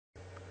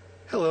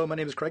Hello, my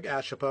name is Craig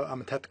Ashapa.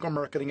 I'm a technical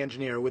marketing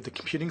engineer with the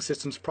Computing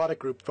Systems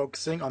product group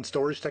focusing on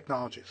storage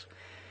technologies.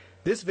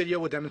 This video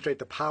will demonstrate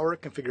the power,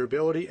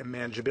 configurability, and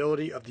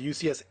manageability of the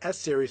UCS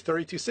S-Series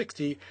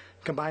 3260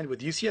 combined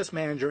with UCS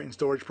Manager and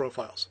storage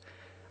profiles.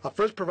 I'll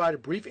first provide a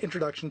brief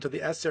introduction to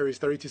the S-Series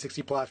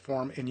 3260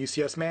 platform and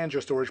UCS Manager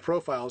storage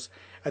profiles,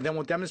 and then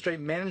we'll demonstrate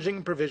managing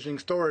and provisioning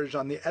storage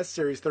on the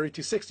S-Series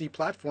 3260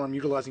 platform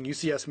utilizing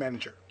UCS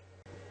Manager.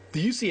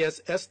 The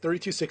UCS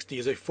S3260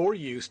 is a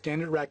 4U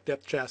standard rack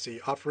depth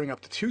chassis offering up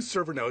to 2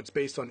 server nodes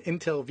based on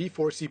Intel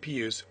V4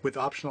 CPUs with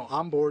optional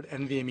onboard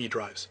NVMe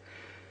drives.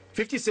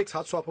 56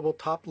 hot swappable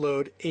top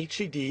load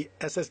HDD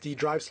SSD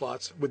drive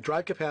slots with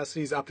drive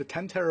capacities up to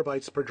 10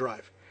 terabytes per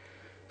drive.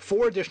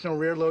 4 additional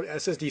rear load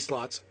SSD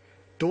slots,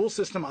 dual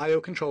system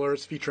I/O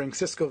controllers featuring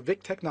Cisco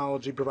VIC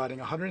technology providing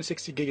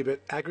 160 gigabit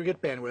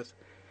aggregate bandwidth,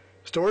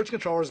 storage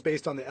controllers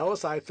based on the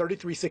LSI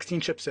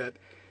 3316 chipset,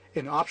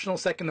 and optional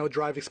second node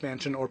drive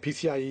expansion or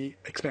PCIe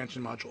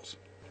expansion modules.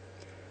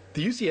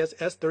 The UCS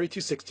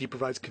S3260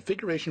 provides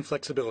configuration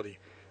flexibility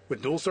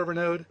with dual server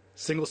node,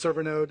 single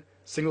server node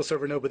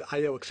with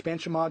I/O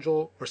expansion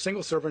module, or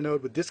single server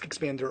node with disk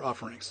expander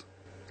offerings.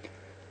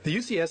 The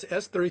UCS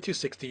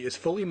S3260 is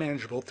fully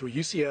manageable through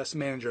UCS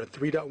Manager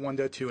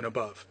 3.1.2 and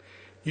above.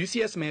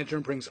 UCS Manager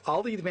brings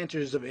all the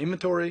advantages of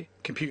inventory,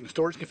 compute and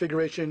storage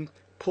configuration,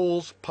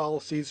 pools,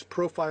 policies,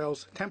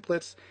 profiles,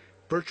 templates,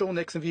 virtual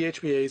NICs and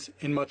VHBAs,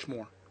 and much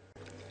more.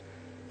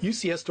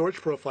 UCS Storage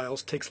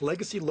Profiles takes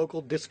legacy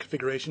local disk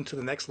configuration to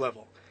the next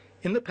level.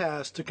 In the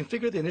past, to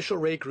configure the initial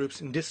RAID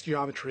groups in disk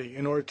geometry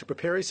in order to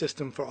prepare a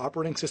system for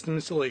operating system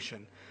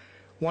installation,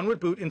 one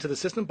would boot into the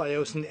system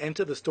BIOS and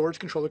enter the storage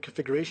controller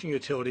configuration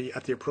utility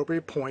at the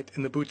appropriate point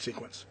in the boot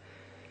sequence.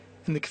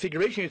 In the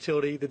configuration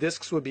utility, the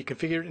disks would be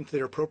configured into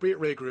their appropriate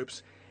RAID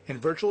groups, and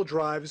virtual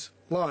drives,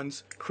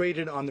 LUNs,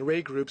 created on the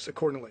RAID groups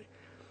accordingly.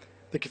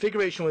 The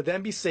configuration would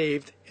then be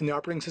saved and the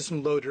operating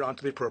system loaded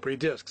onto the appropriate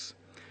disks.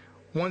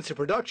 Once in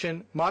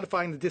production,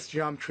 modifying the disk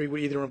geometry would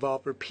either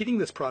involve repeating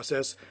this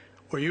process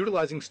or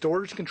utilizing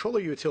storage controller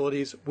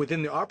utilities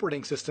within the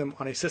operating system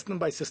on a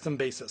system-by-system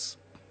basis.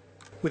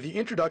 With the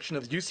introduction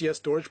of UCS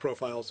storage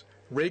profiles,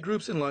 RAID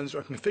groups and LUNs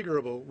are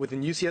configurable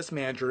within UCS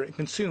Manager and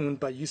consumed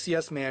by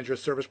UCS Manager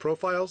service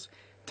profiles,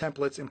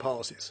 templates, and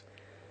policies.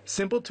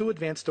 Simple to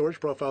advanced storage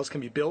profiles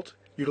can be built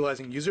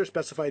utilizing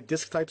user-specified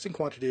disk types and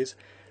quantities,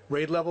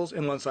 RAID levels,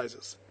 and LUN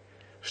sizes.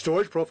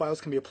 Storage profiles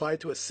can be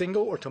applied to a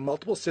single or to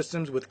multiple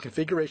systems with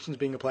configurations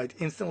being applied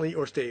instantly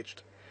or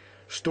staged.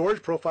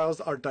 Storage profiles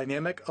are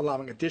dynamic,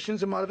 allowing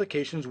additions and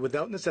modifications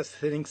without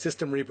necessitating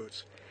system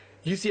reboots.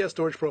 UCS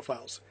storage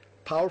profiles,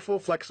 powerful,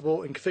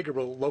 flexible, and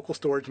configurable local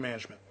storage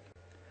management.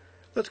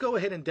 Let's go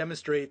ahead and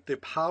demonstrate the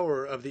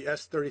power of the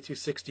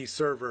S3260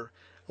 server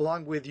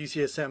along with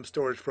UCSM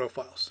storage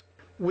profiles.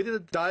 Within the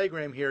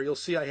diagram here, you'll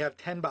see I have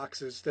 10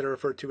 boxes that are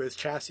referred to as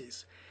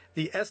chassis.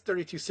 The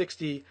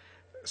S3260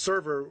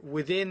 server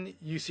within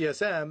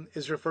UCSM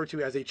is referred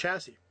to as a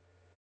chassis.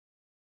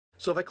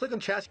 So if I click on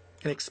chassis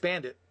and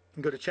expand it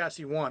and go to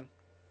chassis 1,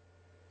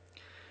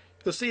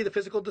 you'll see the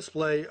physical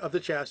display of the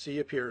chassis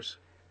appears.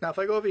 Now if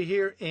I go over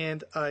here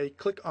and I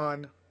click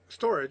on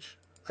storage,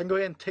 I can go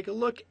ahead and take a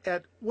look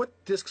at what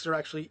disks are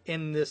actually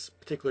in this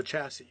particular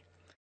chassis.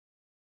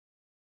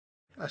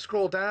 I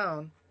scroll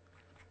down.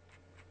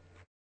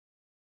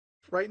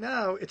 Right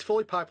now, it's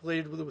fully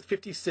populated with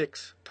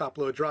 56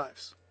 top-load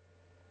drives.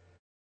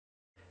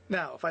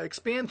 Now, if I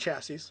expand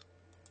chassis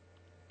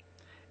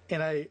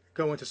and I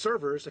go into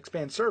servers,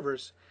 expand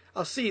servers,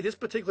 I'll see this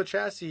particular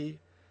chassis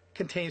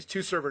contains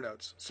 2 server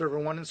nodes, server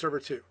 1 and server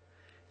 2.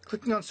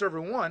 Clicking on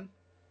server 1,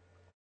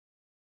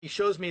 it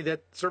shows me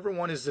that server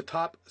 1 is the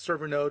top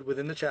server node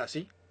within the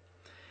chassis.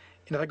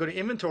 And if I go to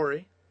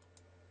inventory,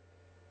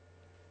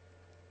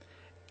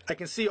 I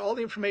can see all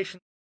the information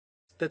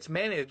that's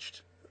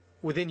managed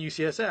within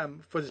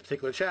UCSM for this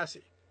particular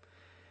chassis.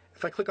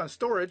 If I click on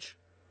storage,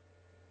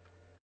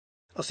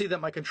 I'll see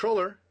that my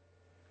controller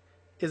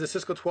is a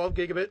Cisco 12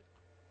 gigabit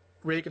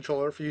RAID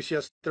controller for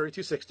UCS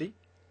 3260.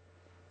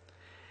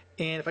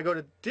 And if I go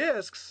to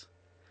disks,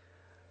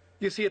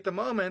 you see at the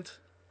moment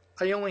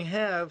I only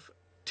have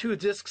 2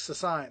 disks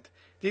assigned.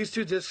 These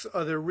 2 disks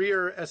are the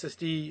rear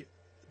SSD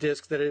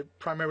disks that are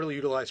primarily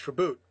utilized for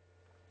boot.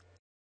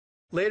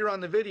 Later on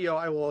in the video,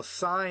 I will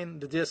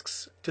assign the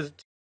disks to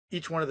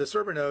each one of the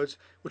server nodes,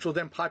 which will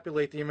then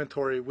populate the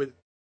inventory with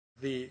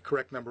the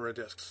correct number of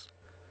disks.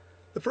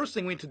 The first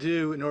thing we need to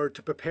do in order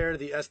to prepare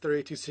the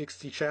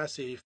S3260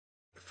 chassis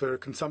for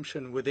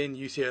consumption within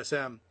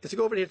UCSM is to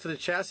go over here to the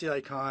chassis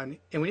icon,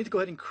 and we need to go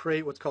ahead and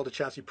create what's called a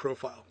chassis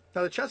profile.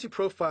 Now the chassis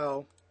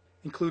profile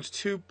includes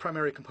 2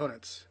 primary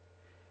components.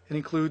 It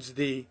includes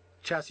the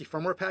chassis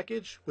firmware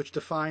package, which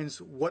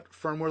defines what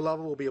firmware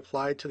level will be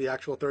applied to the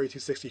actual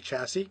 3260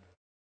 chassis,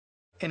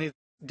 and a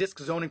disk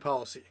zoning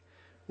policy,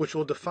 which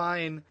will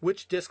define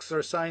which disks are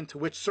assigned to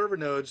which server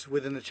nodes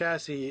within the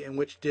chassis and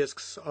which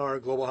disks are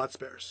global hot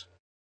spares.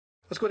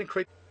 Let's go ahead and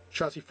create a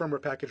chassis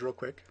firmware package real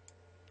quick.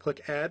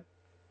 Click Add.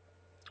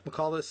 We'll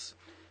call this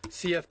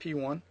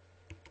CFP1.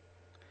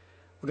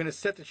 We're going to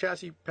set the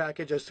chassis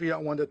package as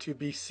 3.1.2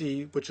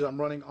 BC, which is I'm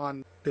running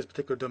on this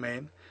particular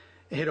domain,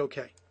 and hit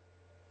OK.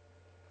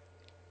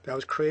 That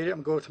was created.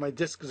 I'm going to go to my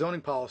disk zoning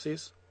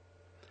policies.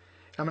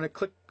 I'm going to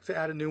click to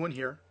add a new one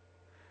here.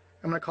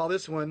 I'm going to call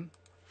this one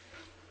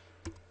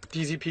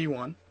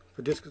DZP1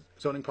 for disk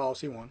zoning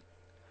policy 1.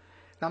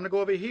 Now I'm going to go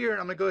over here and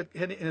I'm going to go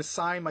ahead and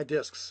assign my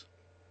disks.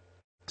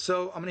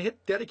 So I'm going to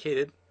hit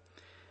dedicated,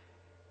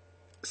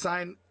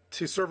 assign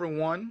to server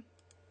 1,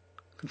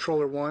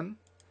 controller 1,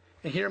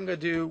 and here I'm going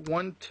to do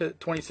 1 to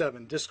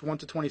 27. Disk 1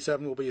 to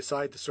 27 will be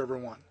assigned to server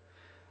 1.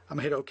 I'm going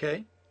to hit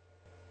OK.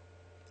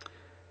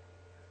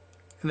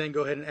 And then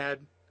go ahead and add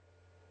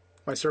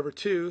my server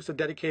 2, so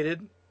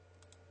dedicated,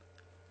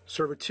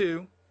 server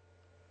 2,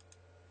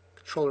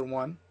 controller 1.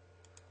 I'm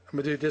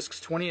going to do disks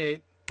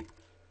 28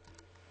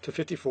 to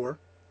 54.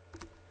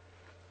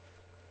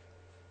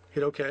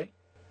 Hit OK.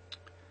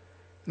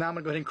 Now I'm going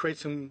to go ahead and create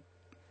some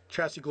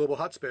chassis global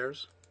hot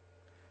spares.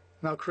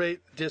 And I'll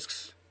create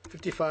disks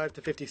 55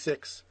 to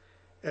 56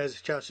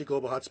 as chassis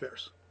global hot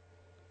spares.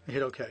 And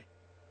hit OK.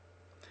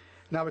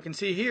 Now we can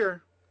see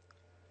here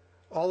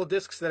all the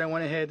disks that I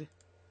went ahead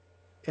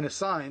and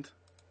assigned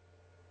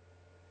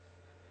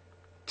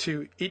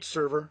to each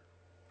server,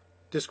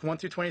 disk 1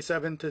 through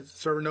 27 to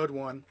server node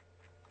 1,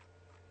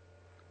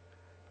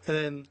 and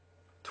then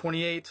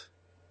 28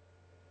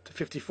 to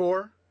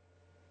 54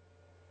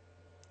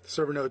 to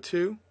server node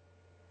 2,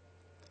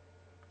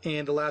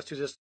 and the last two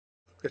just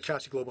the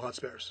chassis global hot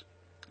spares.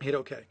 Hit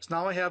OK. So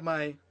now I have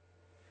my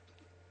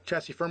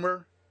chassis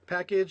firmware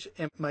package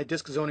and my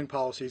disk zoning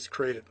policies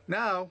created.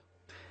 Now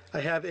I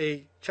have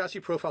a chassis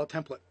profile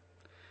template.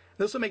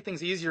 This will make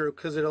things easier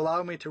because it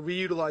allows me to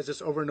reutilize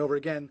this over and over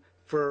again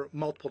for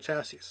multiple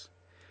chassis.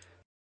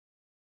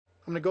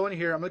 I'm going to go in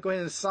here, I'm going to go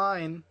ahead and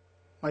assign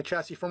my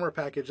chassis firmware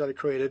package that I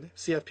created,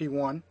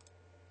 CFP1,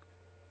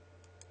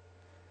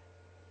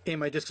 in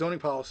my disk zoning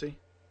policy,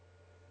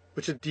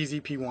 which is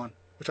DZP1,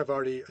 which I've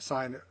already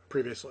assigned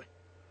previously.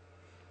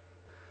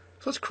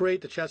 So let's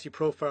create the chassis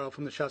profile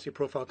from the chassis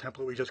profile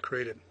template we just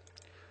created.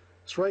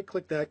 Let's right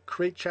click that,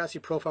 create chassis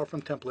profile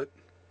from template.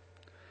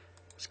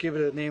 Let's give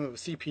it a name of a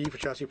CP for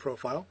chassis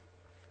profile.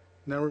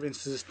 Number of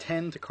instances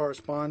 10 to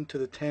correspond to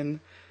the 10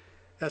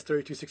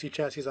 S3260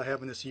 chassis I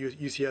have in this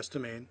UCS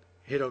domain.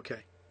 Hit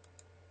OK.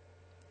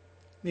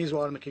 These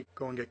will automatically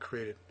go and get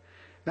created.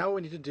 Now what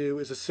we need to do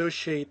is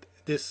associate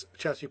this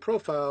chassis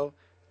profile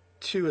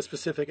to a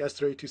specific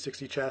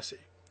S3260 chassis.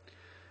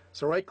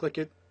 So right click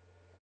it,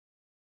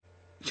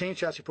 change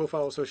chassis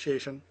profile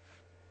association.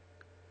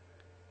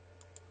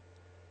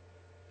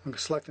 I'm going to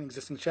select an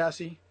existing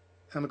chassis.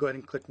 I'm going to go ahead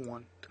and click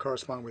 1 to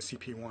correspond with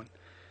CP1.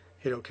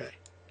 Hit OK.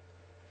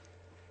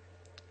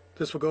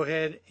 This will go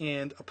ahead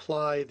and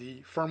apply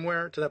the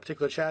firmware to that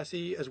particular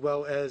chassis as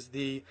well as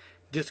the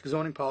disk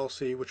zoning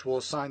policy, which will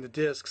assign the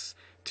disks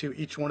to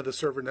each one of the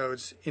server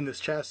nodes in this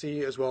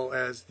chassis as well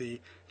as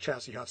the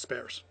chassis hot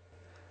spares.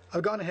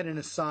 I've gone ahead and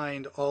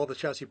assigned all the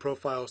chassis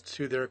profiles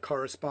to their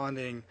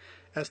corresponding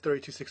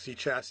S3260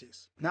 chassis.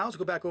 Now let's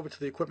go back over to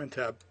the equipment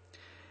tab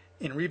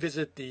and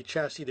revisit the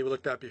chassis that we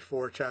looked at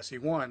before, chassis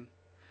 1.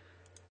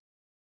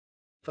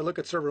 If I look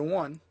at server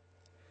 1,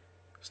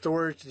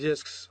 storage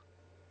disks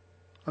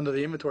under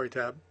the inventory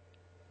tab,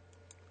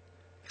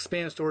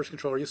 expand storage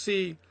controller, you'll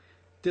see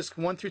disk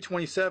 1 through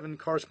 27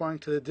 corresponding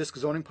to the disk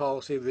zoning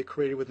policy that they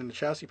created within the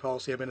chassis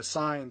policy have been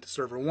assigned to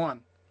server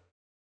 1.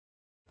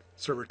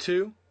 Server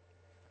 2,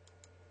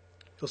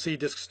 you'll see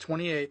disks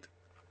 28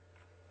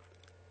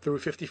 through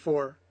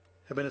 54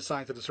 have been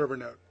assigned to the server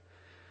node.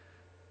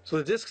 So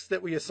the disks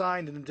that we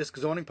assigned in the disk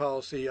zoning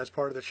policy as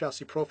part of the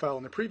chassis profile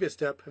in the previous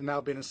step have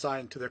now been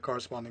assigned to their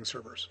corresponding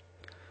servers.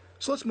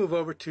 So let's move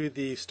over to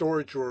the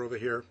storage drawer over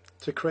here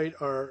to create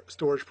our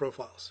storage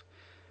profiles.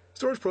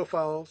 Storage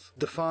profiles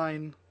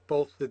define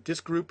both the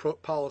disk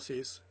group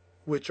policies,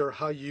 which are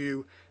how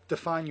you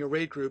define your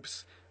RAID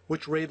groups,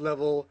 which RAID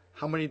level,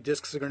 how many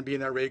disks are going to be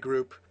in that RAID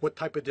group, what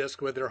type of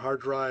disk, whether they're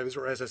hard drives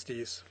or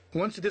SSDs.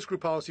 Once the disk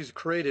group policies are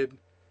created,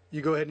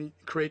 you go ahead and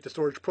create the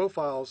storage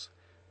profiles,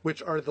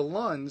 which are the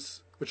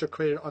LUNs which are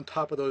created on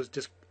top of those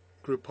disk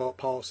group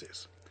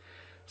policies.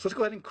 So let's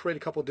go ahead and create a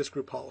couple of disk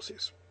group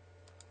policies.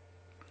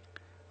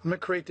 I'm going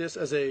to create this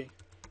as a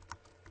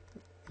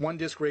one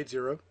disk RAID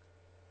 0.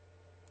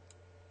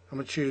 I'm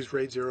going to choose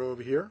RAID 0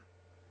 over here.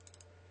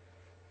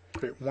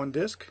 Create one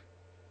disk.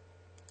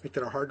 Make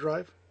that our hard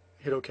drive.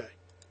 Hit OK.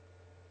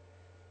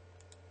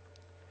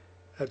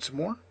 Add some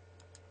more.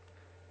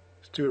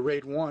 Let's do a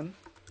RAID 1,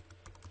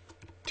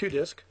 2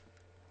 disk.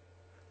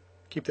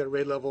 Keep that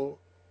RAID level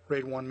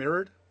RAID 1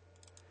 mirrored.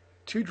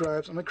 2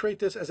 drives. I'm going to create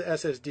this as an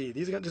SSD.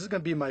 This is going to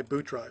be my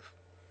boot drive.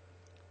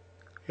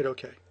 Hit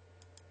OK.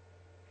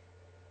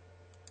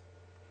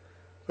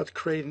 Let's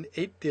create an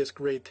 8 disk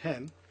RAID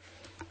 10.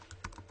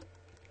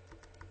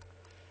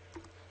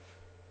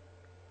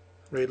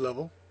 RAID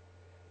level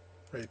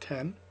RAID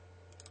 10.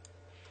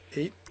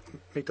 8.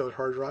 Make those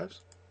hard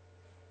drives.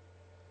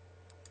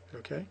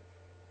 Okay.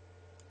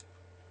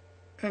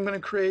 And I'm going to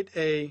create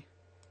a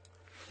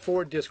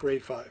 4 disk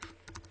RAID 5.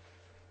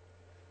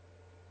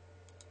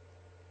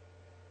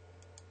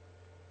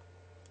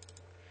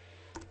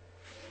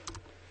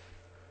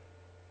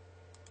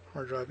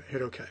 hard drive,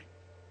 hit OK.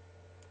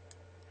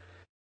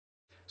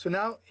 So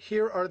now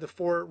here are the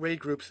 4 RAID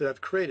groups that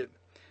I've created.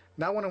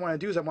 Now what I want to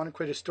do is I want to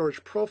create a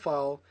storage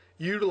profile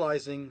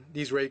utilizing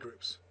these RAID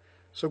groups.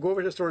 So go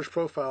over to storage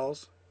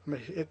profiles. I'm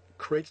going to hit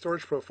create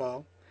storage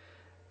profile.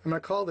 I'm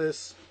going to call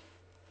this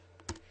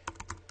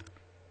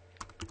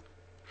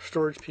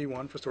storage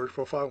P1 for storage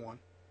profile 1. I'm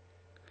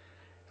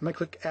going to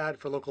click add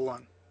for local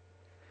LUN.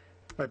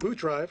 My boot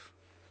drive,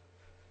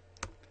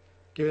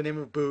 give it the name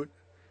of boot.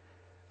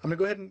 I'm going to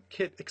go ahead and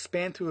hit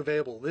expand to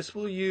available. This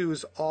will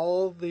use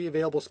all the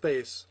available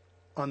space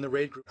on the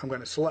RAID group I'm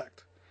going to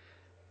select.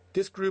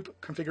 Disk group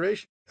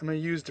configuration, I'm going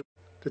to use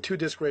the 2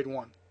 disk RAID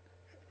 1.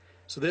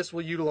 So this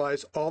will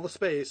utilize all the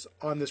space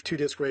on this 2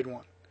 disk RAID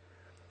 1.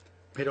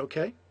 Hit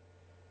OK.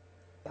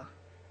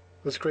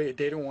 Let's create a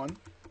data 1.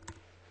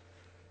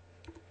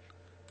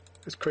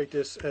 Let's create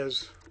this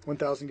as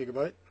 1000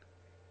 gigabyte.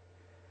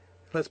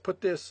 Let's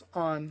put this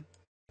on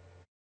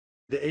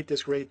the 8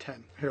 disk RAID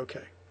 10. Hit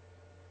OK.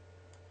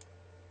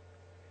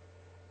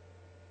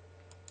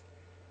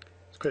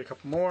 Let's create a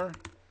couple more.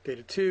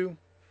 Data 2.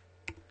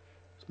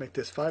 Let's make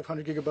this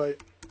 500 gigabyte.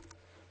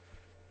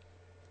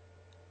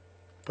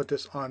 Put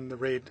this on the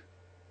RAID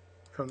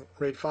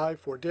 5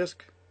 4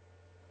 disk.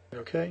 Hit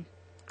OK.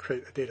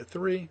 Create a data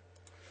 3.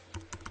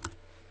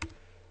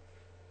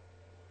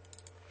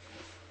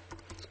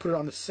 Let's put it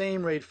on the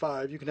same RAID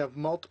 5. You can have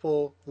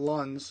multiple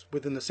LUNs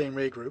within the same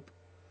RAID group.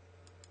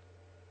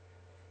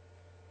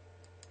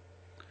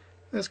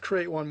 Let's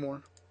create one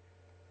more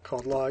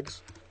called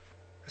logs.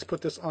 Let's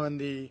put this on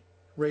the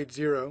RAID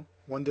 0,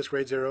 1 disk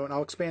RAID 0, and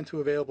I'll expand to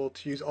available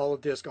to use all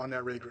of disk on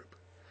that RAID group.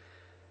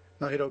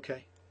 Now hit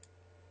OK.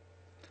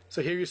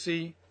 So here you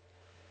see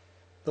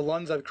the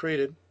LUNs I've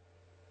created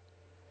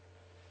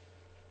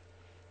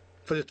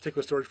for this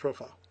particular storage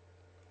profile.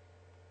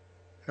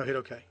 Now hit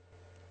OK.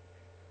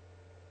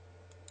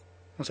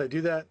 Once I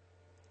do that,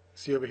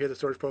 see over here the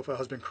storage profile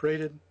has been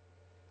created.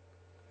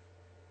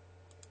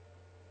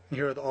 And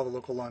here are all the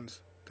local LUNs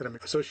that are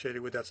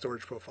associated with that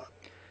storage profile.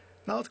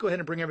 Now let's go ahead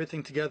and bring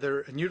everything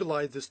together and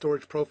utilize this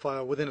storage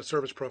profile within a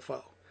service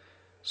profile.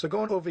 So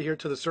going over here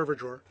to the server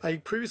drawer, I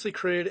previously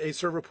created a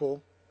server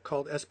pool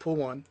called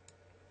spool1,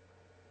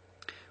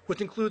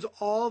 which includes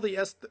all the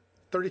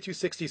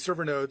S3260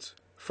 server nodes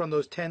from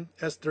those 10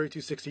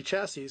 S3260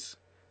 chassis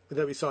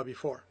that we saw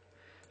before.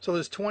 So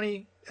there's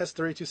 20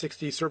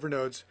 S3260 server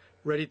nodes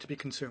ready to be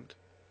consumed.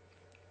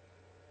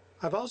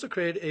 I've also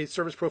created a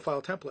service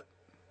profile template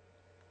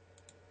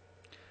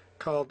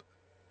called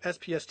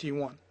SPST1.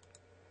 And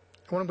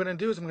what I'm going to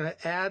do is I'm going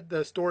to add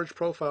the storage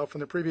profile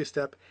from the previous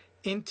step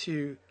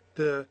into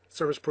the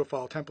service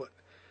profile template.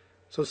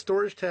 So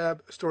storage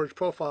tab, storage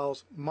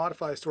profiles,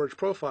 modify storage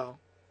profile.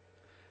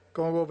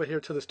 Going over here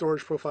to the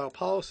storage profile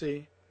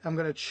policy, I'm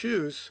going to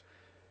choose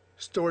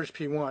storage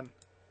P1,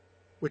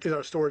 which is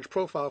our storage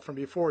profile from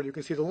before. And you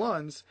can see the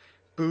LUNs,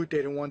 boot,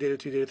 data 1, data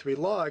 2, data 3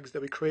 logs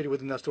that we created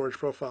within that storage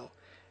profile.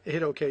 I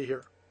hit OK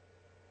here.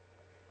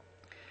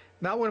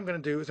 Now what I'm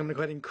going to do is I'm going to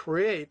go ahead and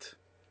create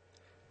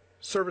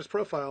service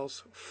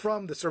profiles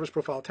from the service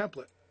profile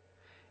template.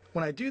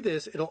 When I do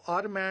this, it'll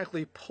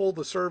automatically pull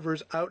the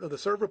servers out of the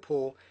server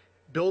pool,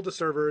 build the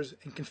servers,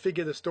 and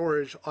configure the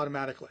storage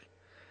automatically.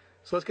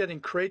 So let's go ahead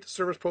and create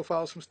service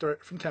profiles from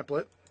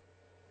template.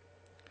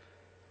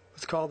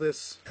 Let's call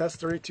this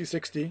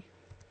S3260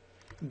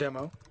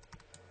 demo.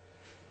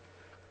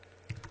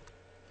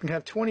 We can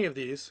have 20 of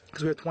these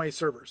because we have 20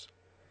 servers.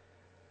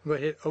 I'm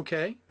going to hit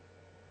OK.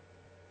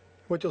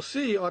 What you'll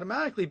see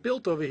automatically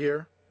built over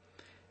here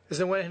is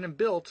I went ahead and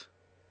built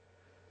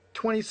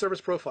 20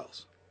 service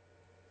profiles.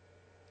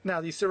 Now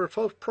these server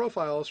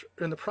profiles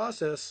are in the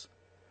process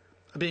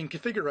of being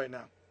configured right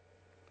now.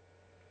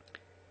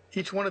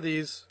 Each one of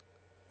these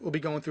will be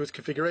going through its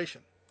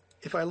configuration.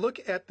 If I look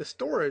at the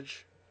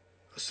storage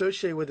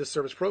associated with this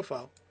service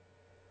profile,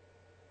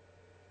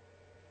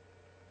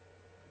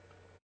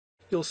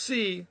 you'll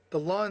see the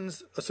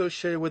LUNs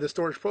associated with the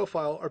storage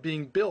profile are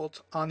being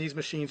built on these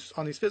machines,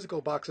 on these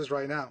physical boxes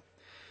right now.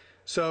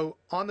 So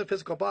on the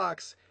physical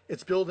box,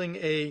 it's building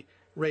a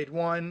RAID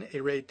 1, a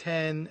RAID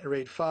 10, a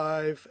RAID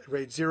 5, a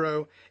RAID 0,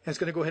 and it's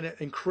going to go ahead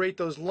and create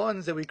those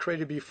LUNs that we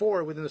created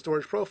before within the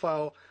storage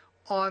profile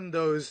on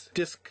those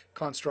disk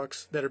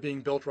constructs that are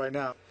being built right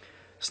now.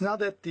 So now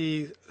that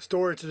the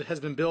storage has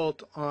been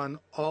built on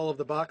all of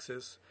the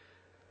boxes,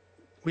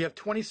 we have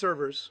 20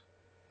 servers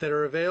that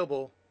are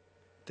available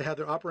to have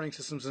their operating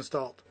systems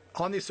installed.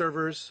 On these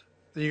servers,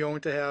 you're going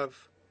to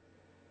have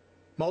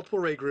multiple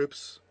RAID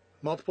groups,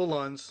 multiple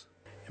LUNs,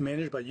 and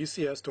managed by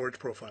UCS storage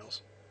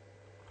profiles.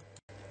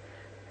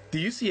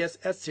 The UCS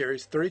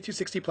S-Series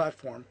 3260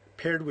 platform,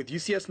 paired with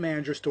UCS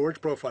Manager storage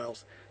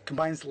profiles,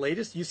 combines the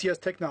latest UCS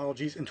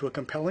technologies into a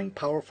compelling,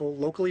 powerful,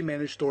 locally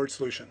managed storage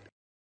solution.